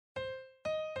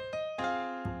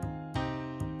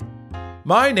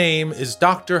My name is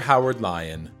Dr. Howard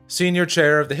Lyon, Senior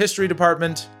Chair of the History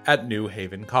Department at New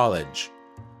Haven College.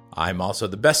 I'm also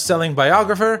the best-selling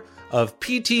biographer of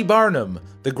P.T. Barnum,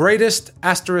 the greatest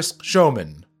 *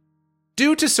 showman.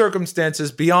 Due to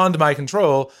circumstances beyond my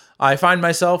control, I find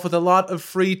myself with a lot of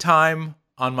free time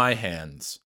on my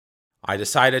hands. I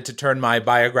decided to turn my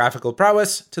biographical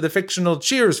prowess to the fictional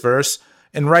Cheers verse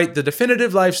and write the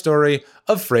definitive life story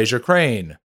of Frasier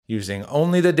Crane, using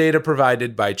only the data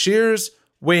provided by Cheers,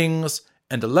 Wings,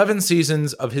 and 11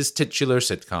 seasons of his titular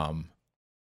sitcom.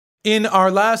 In our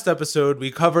last episode,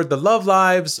 we covered the love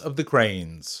lives of the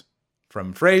Cranes,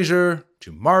 from Frasier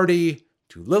to Marty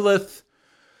to Lilith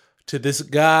to this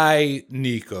guy,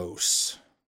 Nikos.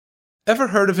 Ever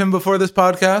heard of him before this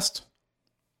podcast?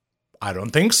 I don't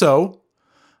think so.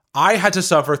 I had to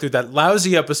suffer through that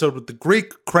lousy episode with the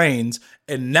Greek Cranes,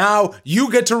 and now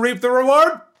you get to reap the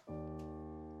reward?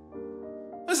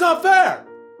 That's not fair.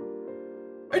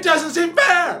 It doesn't seem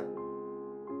fair.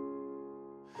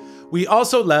 We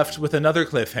also left with another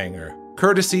cliffhanger,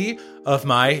 courtesy of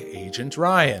my agent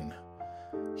Ryan.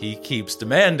 He keeps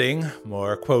demanding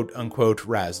more quote-unquote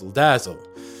razzle-dazzle.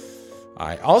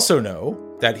 I also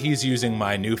know that he's using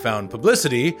my newfound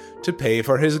publicity to pay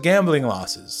for his gambling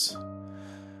losses.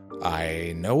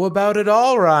 I know about it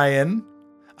all, Ryan.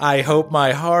 I hope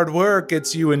my hard work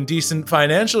gets you in decent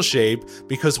financial shape,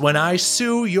 because when I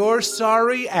sue your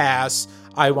sorry ass,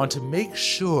 I want to make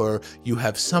sure you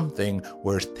have something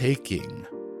worth taking.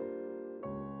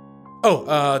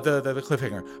 The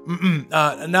cliffhanger.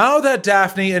 Now that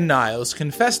Daphne and Niles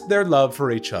confessed their love for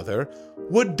each other,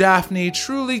 would Daphne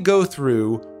truly go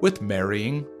through with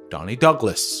marrying Donnie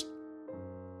Douglas?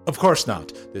 Of course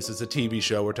not. This is a TV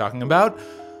show we're talking about.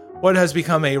 What has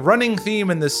become a running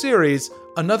theme in this series,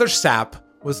 another sap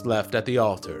was left at the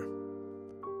altar.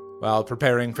 While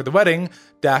preparing for the wedding,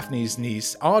 Daphne's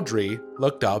niece Audrey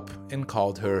looked up and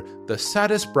called her the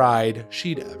saddest bride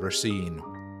she'd ever seen.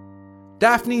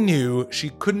 Daphne knew she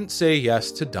couldn't say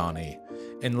yes to Donnie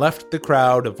and left the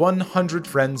crowd of 100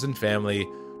 friends and family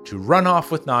to run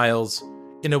off with Niles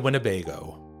in a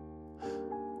Winnebago.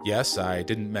 Yes, I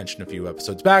didn't mention a few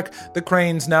episodes back, the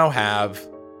Cranes now have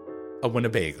a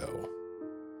Winnebago.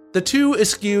 The two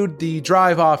eschewed the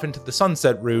drive off into the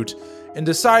sunset route and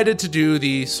decided to do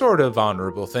the sort of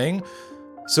honorable thing,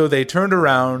 so they turned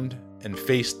around and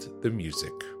faced the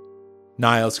music.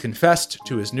 Niles confessed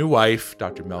to his new wife,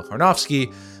 Dr. Mel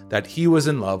Karnofsky, that he was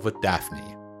in love with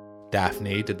Daphne.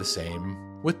 Daphne did the same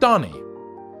with Donnie.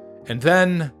 And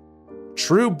then,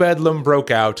 true bedlam broke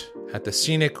out at the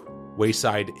scenic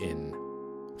Wayside Inn.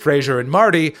 Frasier and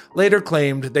Marty later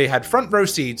claimed they had front row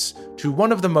seats to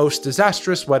one of the most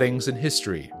disastrous weddings in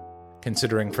history.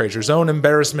 Considering Frasier's own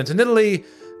embarrassment in Italy,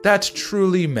 that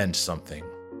truly meant something.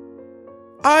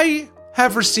 I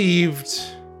have received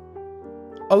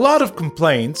a lot of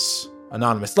complaints,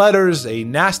 anonymous letters, a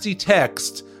nasty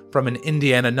text from an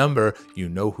Indiana number, you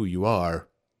know who you are.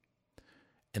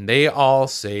 And they all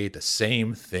say the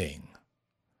same thing.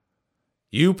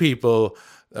 You people,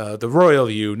 the royal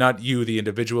you, not you the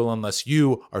individual, unless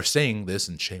you are saying this,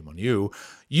 and shame on you,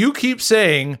 you keep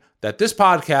saying that this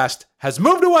podcast has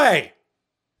moved away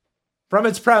from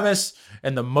its premise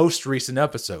in the most recent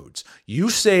episodes. You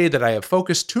say that I have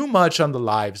focused too much on the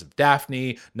lives of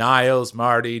Daphne, Niles,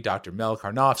 Marty, Dr. Mel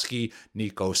Karnofsky,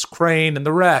 Nikos Crane, and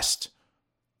the rest.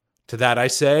 To that I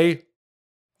say,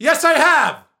 yes, I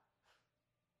have!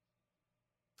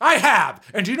 I have!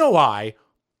 And you know why?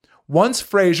 Once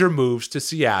Frasier moves to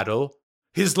Seattle,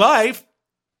 his life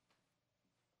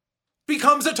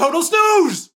becomes a total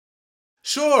snooze!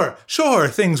 Sure,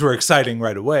 things were exciting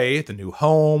right away. The new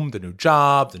home, the new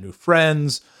job, the new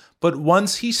friends. But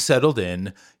once he settled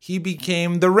in, he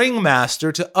became the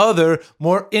ringmaster to other,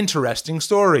 more interesting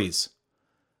stories.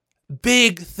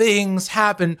 Big things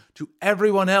happen to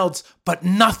everyone else, but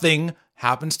nothing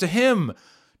happens to him.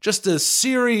 Just a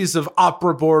series of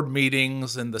opera board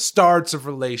meetings and the starts of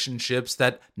relationships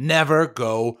that never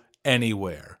go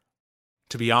anywhere.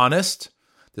 To be honest,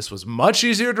 this was much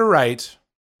easier to write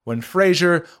when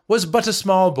Frasier was but a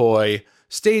small boy,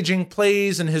 staging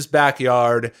plays in his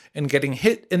backyard and getting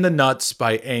hit in the nuts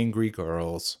by angry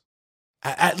girls.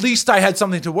 At least I had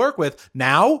something to work with.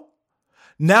 Now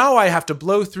I have to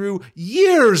blow through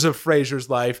years of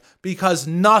Frasier's life because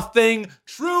nothing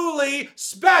truly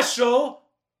special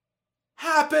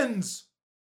happens.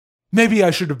 Maybe I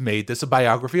should have made this a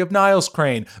biography of Niles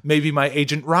Crane. Maybe my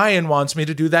agent Ryan wants me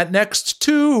to do that next,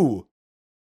 too.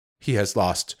 He has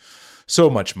lost so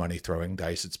much money throwing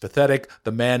dice, it's pathetic.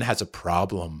 The man has a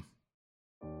problem.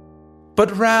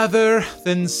 But rather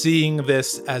than seeing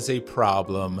this as a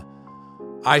problem,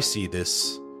 I see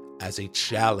this as a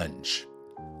challenge.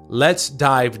 Let's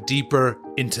dive deeper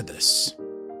into this.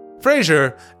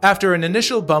 Frasier, after an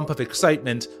initial bump of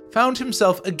excitement, found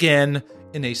himself again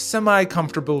in a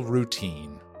semi-comfortable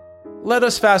routine. Let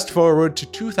us fast forward to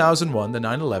 2001, the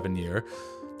 9/11 year.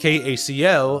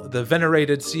 KACL, the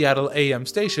venerated Seattle AM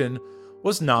station,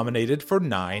 was nominated for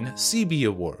 9 CB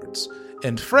Awards,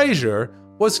 and Frasier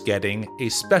was getting a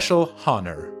special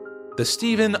honor, the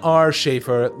Stephen R.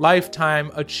 Schaefer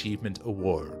Lifetime Achievement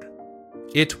Award.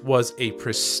 It was a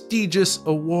prestigious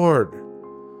award,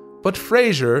 but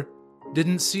Frasier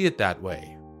didn't see it that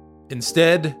way.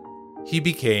 Instead, he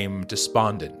became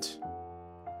despondent.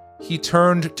 He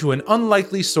turned to an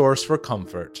unlikely source for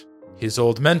comfort, his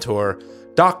old mentor,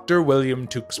 Dr. William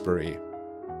Tewksbury.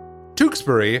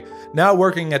 Tewksbury, now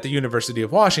working at the University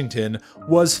of Washington,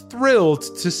 was thrilled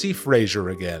to see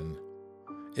Frasier again.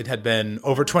 It had been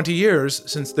over 20 years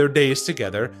since their days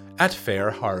together at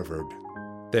Fair Harvard.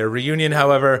 Their reunion,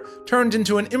 however, turned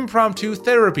into an impromptu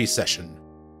therapy session.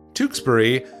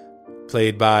 Tewksbury,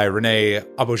 played by Renee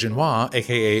Auberjonois,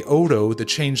 aka Odo, the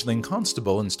changeling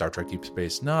constable in Star Trek Deep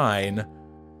Space Nine,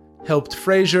 helped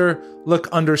Frasier look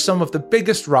under some of the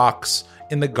biggest rocks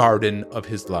in the garden of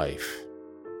his life.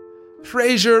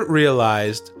 Frasier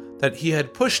realized that he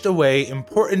had pushed away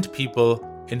important people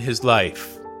in his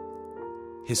life.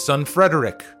 His son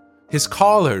Frederick, his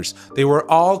callers, they were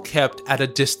all kept at a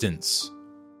distance.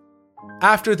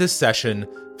 After this session,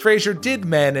 Frasier did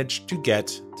manage to get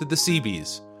to the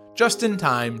Seabees, just in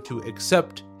time to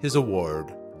accept his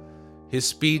award. His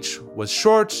speech was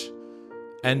short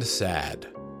and sad.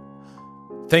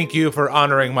 "Thank you for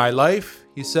honoring my life,"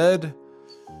 he said.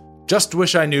 "Just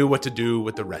wish I knew what to do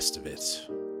with the rest of it."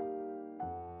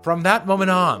 From that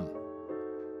moment on,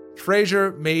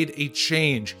 Frasier made a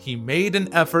change. He made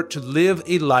an effort to live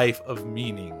a life of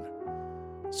meaning.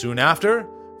 Soon after,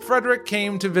 Frederick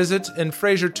came to visit, and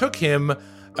Frasier took him,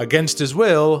 against his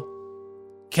will,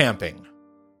 camping.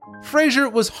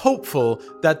 Frasier was hopeful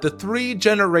that the 3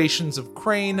 generations of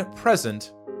Crane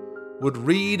present would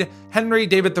read Henry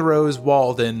David Thoreau's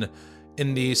Walden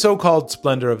in the so-called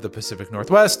splendor of the Pacific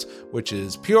Northwest, which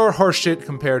is pure horseshit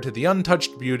compared to the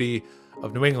untouched beauty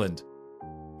of New England.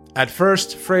 At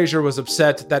first, Frasier was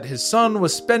upset that his son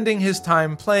was spending his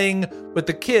time playing with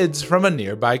the kids from a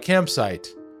nearby campsite.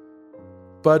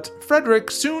 But Frederick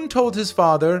soon told his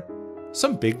father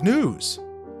some big news.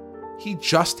 He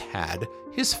just had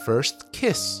his first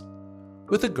kiss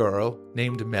with a girl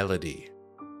named Melody.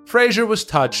 Frasier was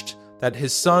touched that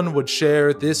his son would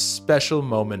share this special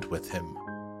moment with him.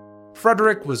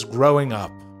 Frederick was growing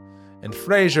up, and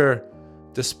Frasier,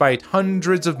 despite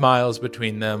hundreds of miles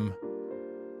between them,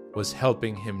 was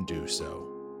helping him do so.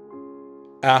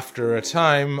 After a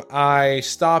time, I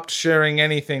stopped sharing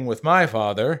anything with my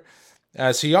father,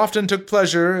 as he often took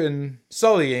pleasure in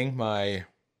sullying my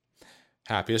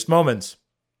happiest moments.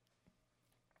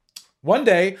 One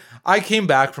day, I came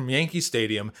back from Yankee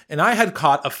Stadium, and I had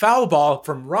caught a foul ball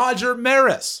from Roger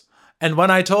Maris. And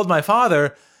when I told my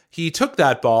father, he took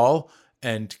that ball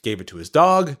and gave it to his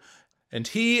dog, and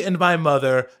he and my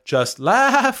mother just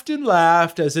laughed and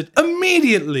laughed as it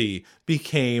immediately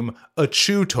became a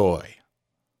chew toy.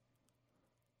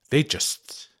 They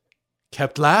just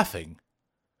kept laughing.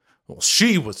 Well,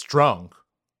 she was drunk.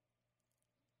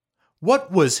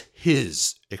 What was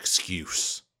his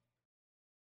excuse?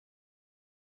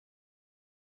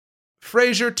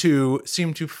 Frasier, too,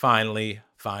 seemed to finally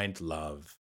find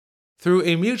love. Through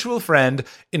a mutual friend,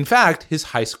 in fact, his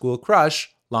high school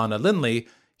crush, Lana Lindley,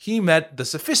 he met the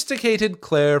sophisticated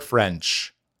Claire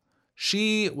French.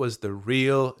 She was the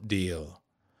real deal.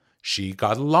 She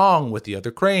got along with the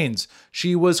other Cranes.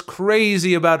 She was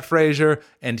crazy about Frasier,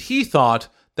 and he thought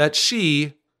that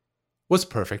she was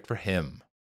perfect for him.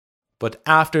 But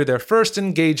after their first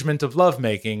engagement of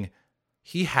lovemaking,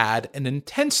 he had an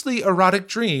intensely erotic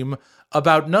dream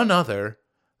about none other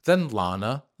than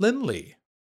Lana Lindley.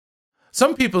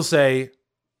 Some people say,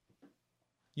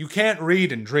 you can't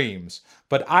read in dreams,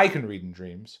 but I can read in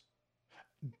dreams.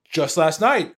 Just last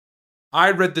night,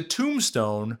 I read the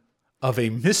tombstone of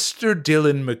a Mr.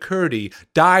 Dylan McCurdy,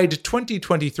 died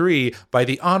 2023 by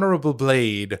the honorable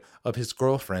blade of his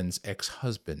girlfriend's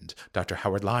ex-husband, Dr.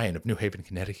 Howard Lyon of New Haven,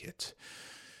 Connecticut.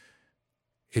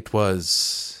 It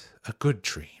was a good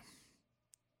dream.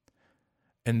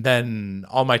 And then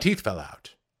all my teeth fell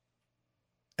out.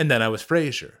 And then I was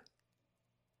Frasier.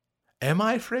 Am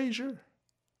I Frasier?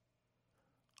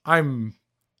 I'm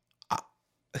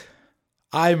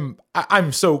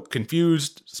so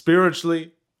confused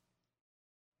spiritually.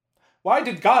 Why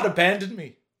did God abandon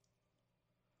me?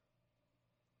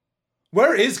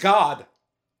 Where is God?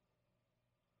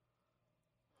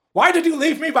 Why did you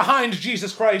leave me behind,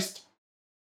 Jesus Christ?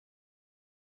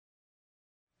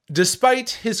 Despite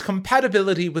his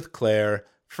compatibility with Claire,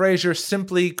 Frasier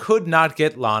simply could not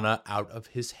get Lana out of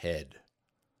his head.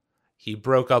 He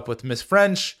broke up with Miss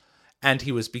French, and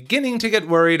he was beginning to get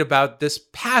worried about this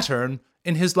pattern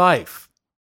in his life.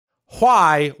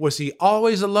 Why was he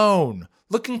always alone,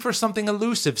 looking for something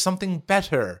elusive, something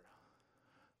better?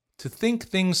 To think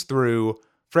things through,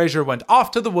 Frasier went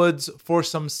off to the woods for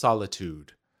some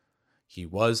solitude. He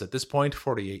was, at this point,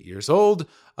 48 years old,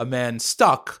 a man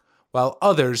stuck while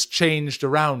others changed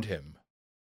around him.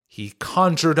 He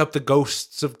conjured up the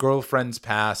ghosts of girlfriends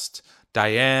past,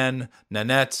 Diane,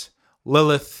 Nanette,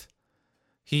 Lilith.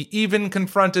 He even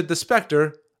confronted the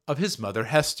specter of his mother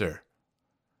Hester.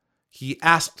 He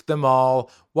asked them all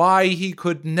why he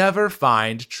could never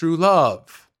find true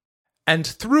love. And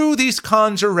through these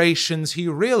conjurations he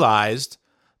realized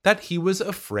that he was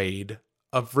afraid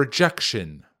of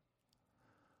rejection.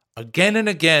 Again and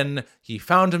again, he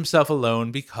found himself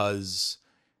alone because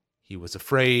he was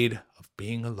afraid of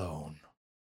being alone.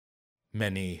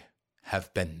 Many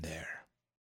have been there.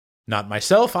 Not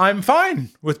myself, I'm fine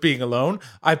with being alone.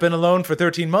 I've been alone for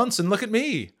 13 months, and look at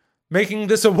me, making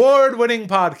this award-winning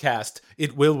podcast.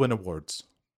 It will win awards.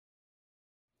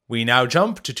 We now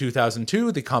jump to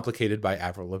 2002, the complicated by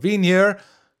Avril Lavigne year,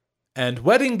 and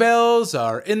wedding bells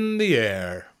are in the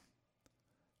air.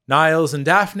 Niles and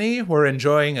Daphne were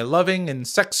enjoying a loving and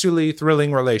sexually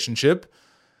thrilling relationship,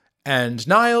 and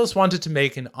Niles wanted to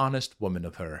make an honest woman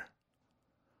of her.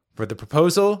 For the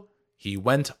proposal, he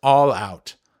went all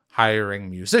out, hiring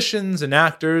musicians and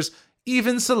actors,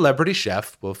 even celebrity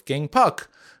chef Wolfgang Puck,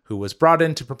 who was brought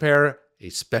in to prepare a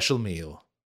special meal.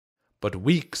 But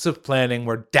weeks of planning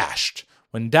were dashed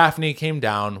when Daphne came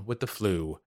down with the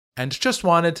flu and just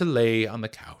wanted to lay on the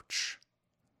couch.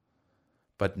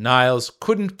 But Niles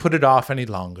couldn't put it off any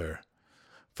longer.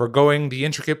 Forgoing the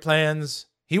intricate plans,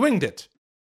 he winged it.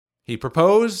 He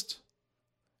proposed,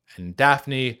 and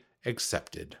Daphne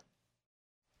accepted.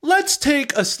 Let's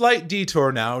take a slight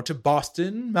detour now to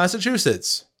Boston,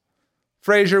 Massachusetts.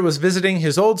 Frasier was visiting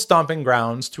his old stomping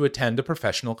grounds to attend a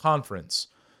professional conference.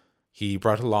 He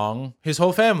brought along his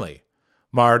whole family,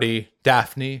 Marty,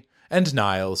 Daphne, and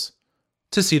Niles,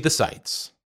 to see the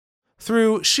sights.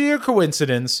 Through sheer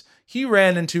coincidence, he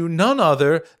ran into none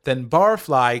other than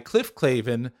barfly Cliff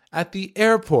Clavin at the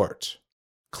airport.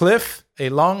 Cliff, a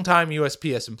longtime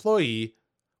USPS employee,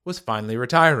 was finally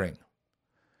retiring.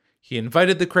 He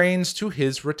invited the Cranes to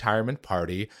his retirement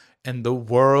party, and the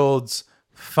worlds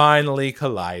finally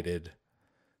collided.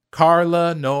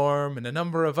 Carla, Norm, and a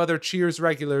number of other Cheers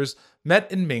regulars met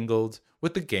and mingled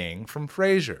with the gang from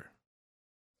Frasier.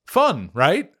 Fun,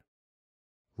 right?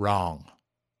 Wrong.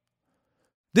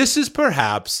 This is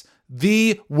perhaps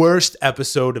the worst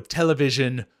episode of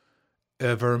television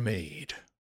ever made.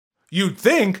 You'd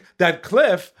think that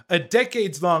Cliff, a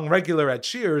decades-long regular at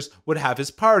Cheers, would have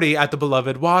his party at the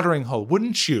beloved watering hole,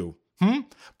 wouldn't you?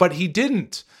 But he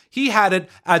didn't. He had it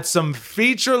at some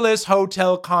featureless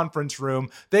hotel conference room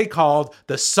they called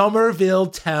the Somerville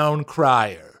Town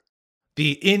Crier.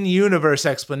 The in-universe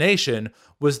explanation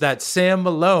was that Sam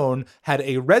Malone had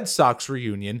a Red Sox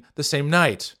reunion the same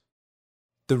night.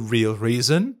 The real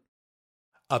reason?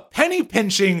 A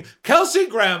penny-pinching Kelsey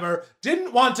Grammer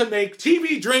didn't want to make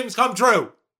TV dreams come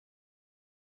true.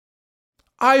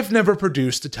 I've never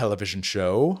produced a television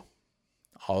show,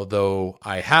 although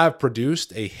I have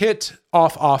produced a hit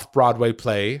off-Broadway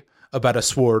play about a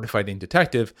sword-fighting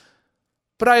detective,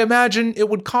 but I imagine it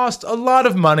would cost a lot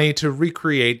of money to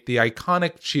recreate the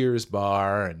iconic Cheers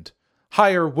bar and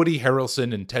hire Woody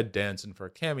Harrelson and Ted Danson for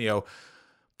a cameo.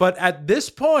 But at this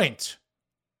point,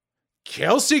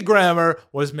 Kelsey Grammer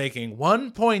was making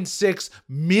 $1.6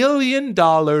 million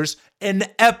an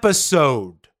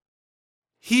episode.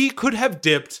 He could have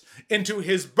dipped into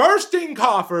his bursting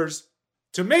coffers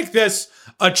to make this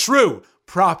a true,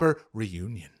 proper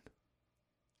reunion.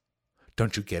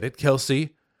 Don't you get it,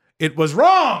 Kelsey? It was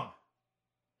wrong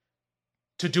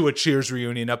to do a Cheers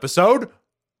reunion episode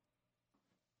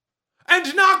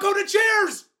and not go to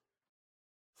Cheers.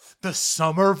 The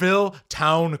Somerville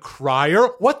Town Crier?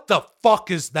 What the fuck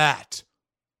is that?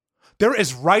 There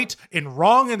is right and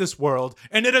wrong in this world,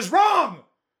 and it is wrong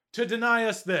to deny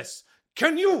us this.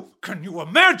 Can you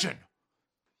imagine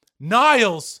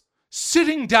Niles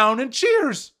sitting down in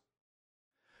Cheers?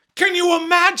 Can you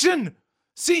imagine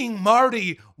seeing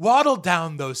Marty waddle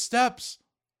down those steps?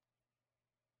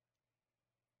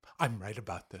 I'm right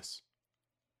about this.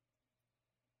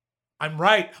 I'm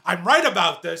right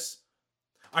about this.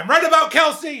 I'm right about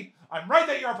Kelsey. I'm right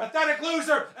that you're a pathetic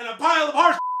loser and a pile of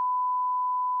horse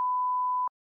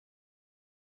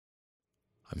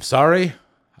I'm sorry.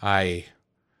 I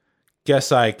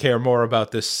guess I care more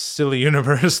about this silly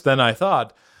universe than I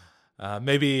thought.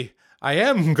 Maybe I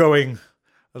am going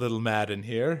a little mad in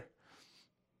here.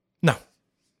 No,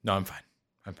 I'm fine.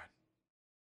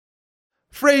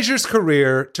 Frasier's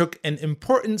career took an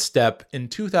important step in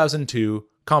 2002,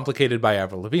 complicated by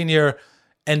Avril Lavigne,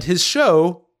 and his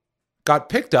show got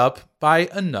picked up by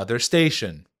another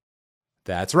station.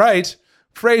 That's right,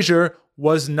 Frasier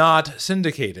was not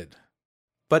syndicated.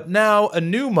 But now a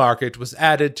new market was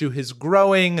added to his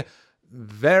growing,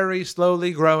 very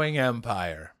slowly growing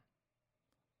empire.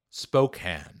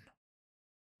 Spokane.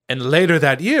 And later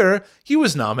that year, he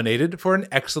was nominated for an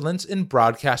Excellence in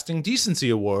Broadcasting Decency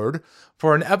Award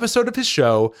for an episode of his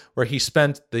show where he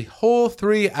spent the whole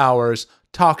 3 hours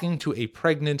talking to a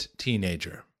pregnant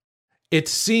teenager. It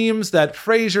seems that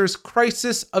Frasier's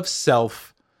crisis of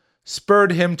self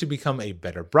spurred him to become a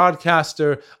better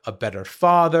broadcaster, a better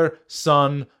father,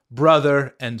 son,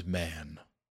 brother, and man.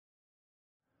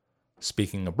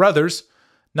 Speaking of brothers,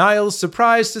 Niles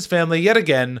surprised his family yet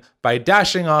again by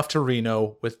dashing off to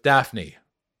Reno with Daphne.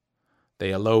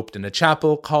 They eloped in a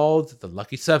chapel called the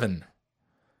Lucky Seven.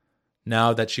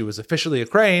 Now that she was officially a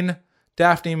Crane,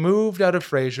 Daphne moved out of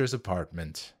Frasier's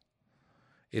apartment.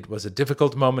 It was a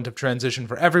difficult moment of transition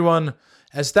for everyone,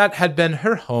 as that had been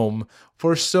her home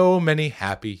for so many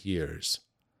happy years.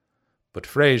 But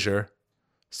Frasier,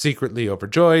 secretly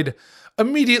overjoyed,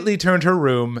 immediately turned her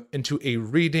room into a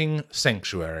reading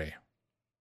sanctuary.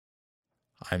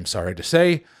 I'm sorry to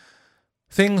say,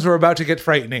 things were about to get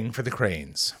frightening for the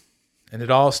Cranes, and it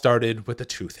all started with a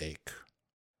toothache.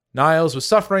 Niles was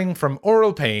suffering from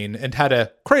oral pain and had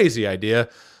a crazy idea.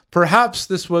 Perhaps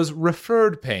this was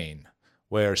referred pain,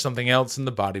 where something else in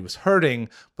the body was hurting,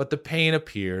 but the pain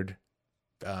appeared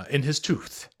in his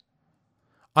tooth.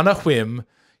 On a whim,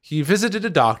 he visited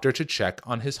a doctor to check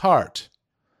on his heart.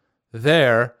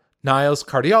 There, Niles'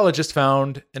 cardiologist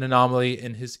found an anomaly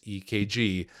in his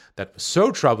EKG that was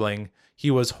so troubling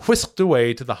he was whisked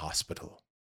away to the hospital.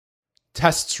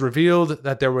 Tests revealed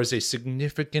that there was a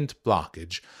significant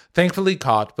blockage, thankfully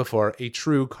caught before a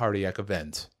true cardiac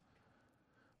event.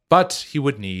 But he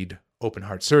would need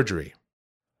open-heart surgery.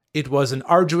 It was an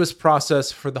arduous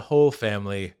process for the whole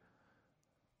family,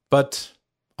 but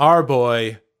our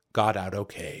boy got out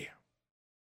okay.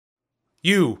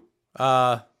 You,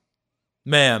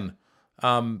 man,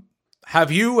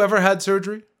 have you ever had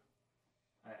surgery?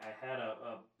 I had a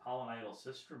pilonidal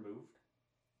cyst removed.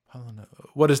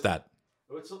 What is that?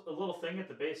 It's a little thing at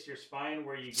the base of your spine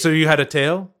where you get... So you had a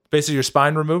tail? Base of your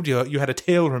spine removed? You had a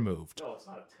tail removed? No, it's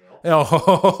not a tail.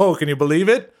 Oh, can you believe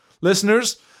it?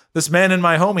 Listeners, this man in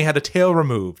my home, he had a tail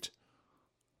removed.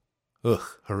 Ugh,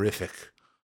 horrific.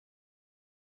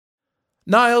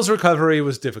 Niles' recovery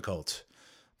was difficult.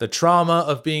 The trauma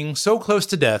of being so close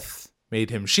to death made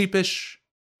him sheepish,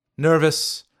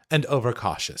 nervous, and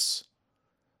overcautious.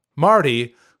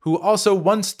 Marty, who also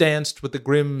once danced with the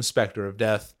grim specter of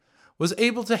death, was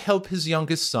able to help his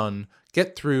youngest son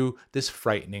get through this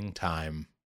frightening time.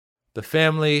 The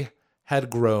family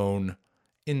had grown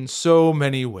in so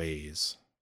many ways.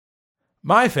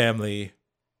 My family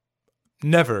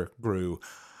never grew.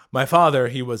 My father,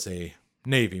 he was a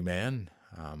Navy man.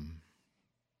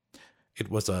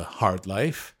 It was a hard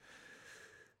life.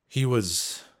 He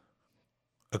was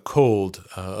a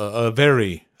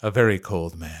very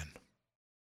cold man.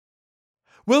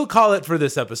 We'll call it for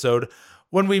this episode.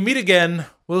 When we meet again,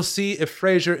 we'll see if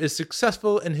Frasier is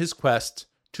successful in his quest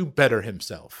to better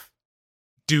himself.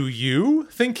 Do you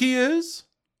think he is?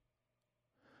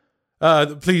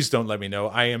 Please don't let me know.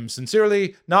 I am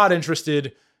sincerely not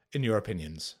interested in your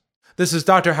opinions. This is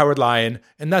Dr. Howard Lyon,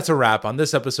 and that's a wrap on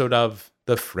this episode of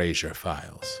The Frasier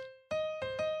Files.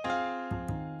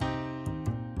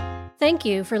 Thank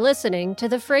you for listening to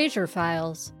The Frasier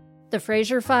Files. The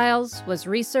Frasier Files was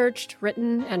researched,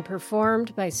 written, and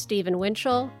performed by Stephen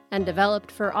Winchell and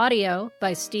developed for audio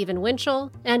by Stephen Winchell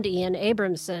and Ian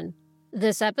Abramson.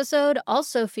 This episode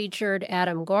also featured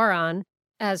Adam Goron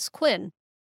as Quinn.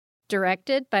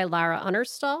 Directed by Lara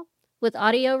Unnerstall, with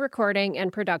audio recording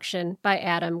and production by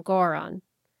Adam Goron.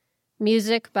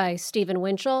 Music by Stephen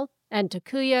Winchell and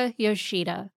Takuya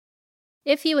Yoshida.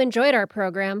 If you enjoyed our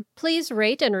program, please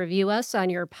rate and review us on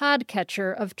your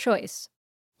podcatcher of choice.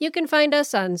 You can find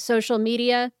us on social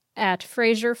media at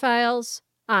Frasier Files,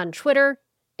 on Twitter,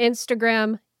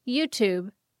 Instagram,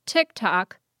 YouTube,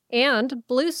 TikTok, and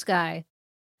Blue Sky.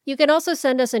 You can also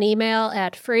send us an email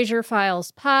at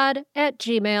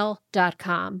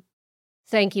FrasierFilesPod@gmail.com.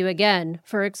 Thank you again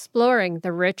for exploring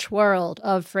the rich world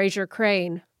of Frasier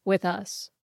Crane with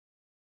us.